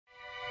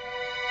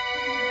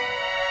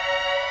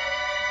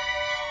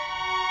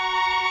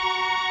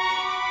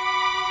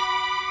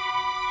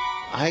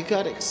I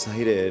got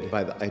excited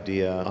by the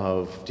idea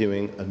of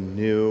doing a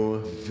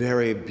new,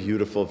 very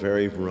beautiful,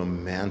 very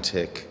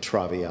romantic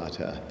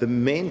Traviata. The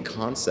main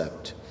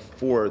concept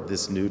for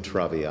this new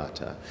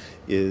Traviata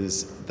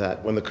is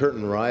that when the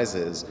curtain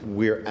rises,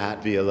 we're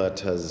at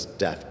Violetta's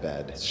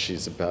deathbed.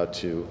 She's about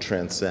to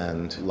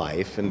transcend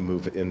life and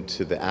move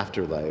into the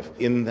afterlife.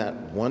 In that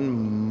one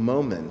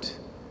moment,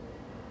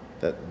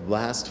 that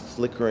last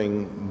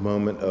flickering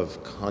moment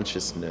of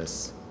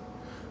consciousness,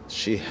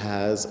 she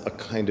has a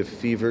kind of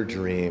fever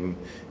dream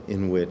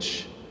in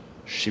which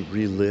she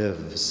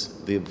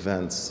relives the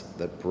events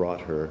that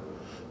brought her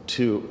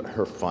to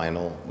her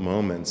final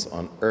moments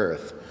on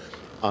earth.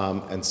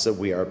 And so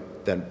we are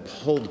then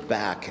pulled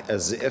back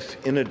as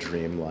if in a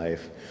dream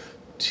life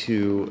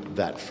to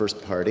that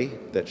first party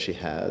that she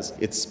has.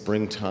 It's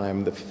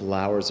springtime, the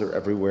flowers are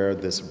everywhere,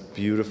 this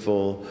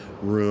beautiful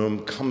room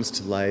comes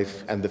to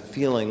life, and the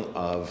feeling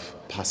of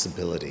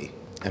possibility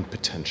and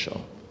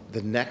potential.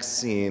 The next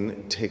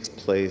scene takes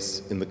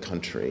place in the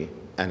country,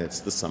 and it's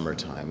the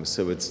summertime,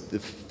 so it's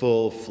the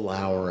full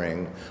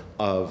flowering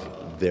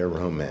of their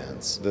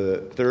romance.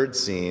 The third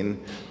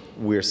scene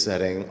we're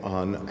setting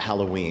on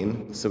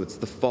Halloween, so it's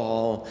the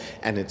fall,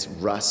 and it's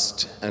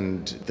rust,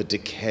 and the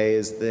decay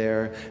is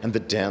there, and the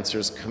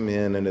dancers come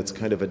in, and it's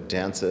kind of a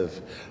dance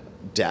of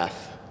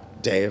death,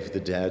 Day of the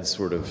Dead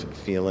sort of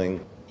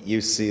feeling. You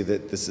see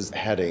that this is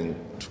heading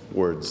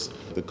towards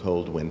the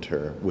cold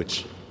winter,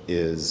 which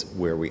is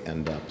where we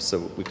end up. So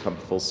we come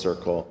full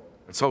circle.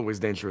 It's always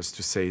dangerous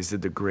to say, is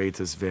it the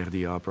greatest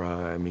Verdi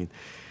opera? I mean,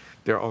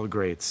 they're all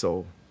great,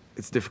 so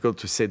it's difficult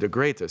to say the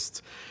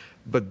greatest.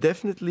 But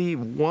definitely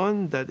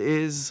one that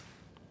is,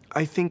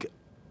 I think,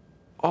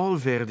 all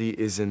Verdi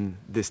is in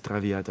this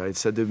Traviata.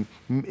 It's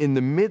in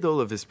the middle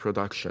of his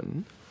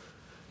production,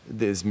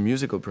 this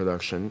musical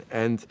production,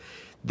 and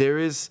there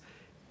is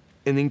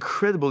an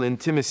incredible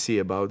intimacy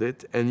about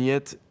it, and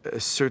yet a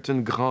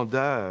certain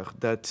grandeur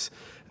that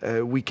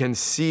we can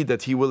see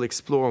that he will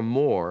explore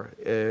more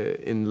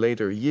in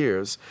later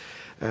years.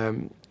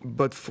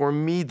 But for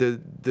me,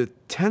 the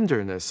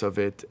tenderness of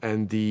it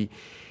and the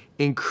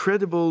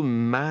incredible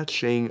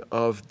matching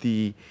of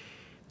the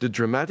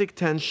dramatic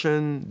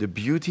tension, the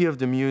beauty of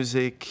the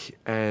music,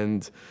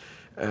 and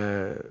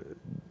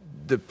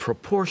the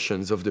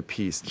proportions of the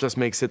piece just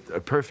makes it a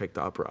perfect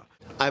opera.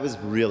 I was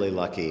really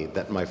lucky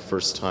that my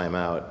first time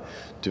out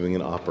doing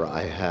an opera,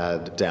 I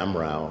had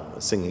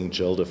Damrau singing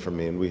Gilda for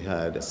me, and we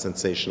had a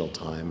sensational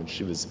time, and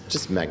she was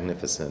just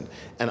magnificent.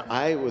 And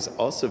I was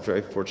also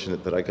very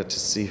fortunate that I got to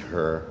see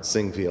her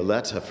sing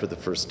Violetta for the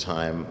first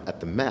time at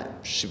the Met.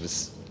 She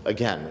was,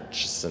 again,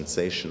 just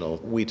sensational.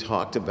 We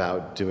talked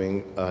about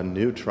doing a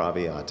new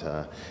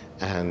Traviata,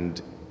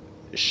 and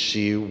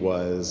she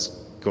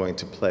was going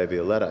to play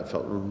Violetta. I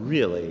felt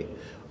really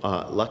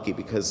lucky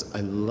because I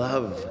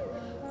love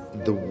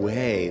the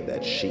way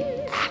that she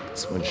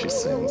acts when she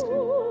sings.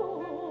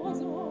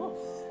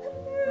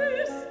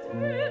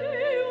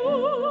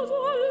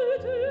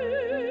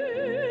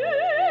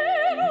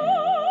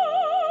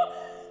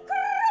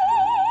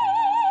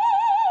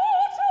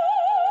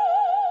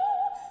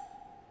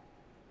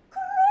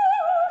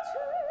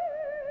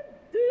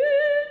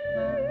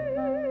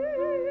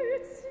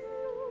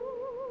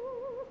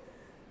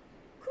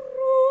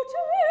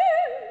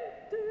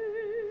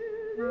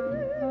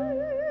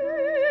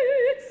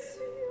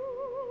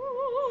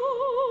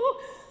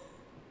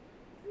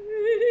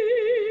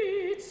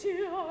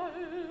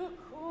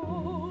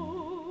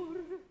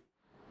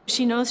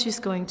 She knows she's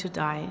going to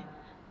die,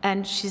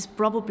 and she's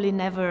probably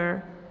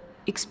never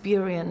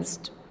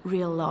experienced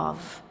real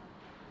love.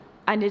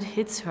 And it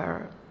hits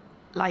her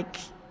like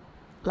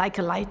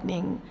a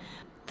lightning.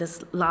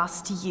 This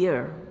last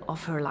year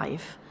of her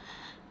life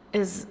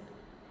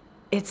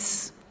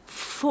it's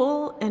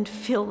full and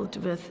filled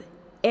with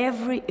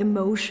every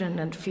emotion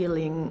and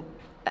feeling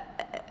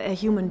a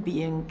human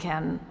being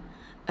can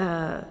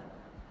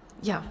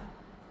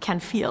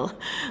feel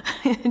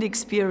and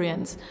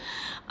experience.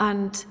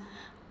 And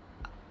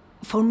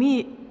for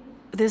me,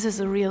 this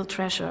is a real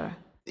treasure.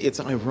 It's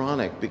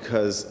ironic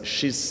because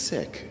she's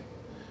sick.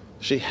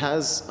 She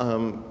has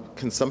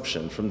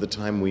consumption from the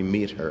time we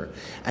meet her,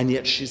 and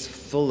yet she's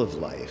full of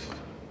life,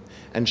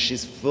 and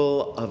she's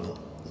full of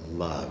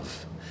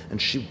love, and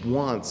she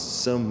wants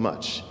so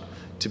much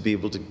to be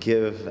able to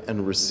give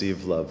and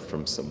receive love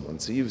from someone.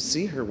 So you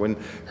see her when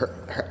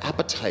her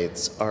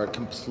appetites are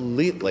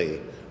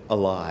completely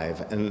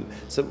alive, and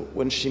so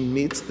when she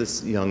meets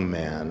this young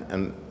man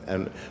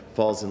and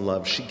falls in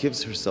love, she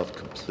gives herself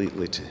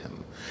completely to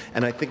him.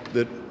 And I think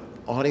that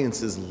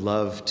audiences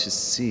love to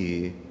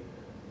see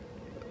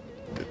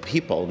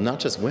people, not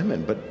just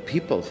women, but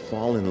people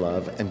fall in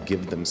love and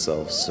give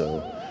themselves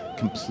so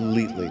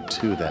completely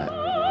to that.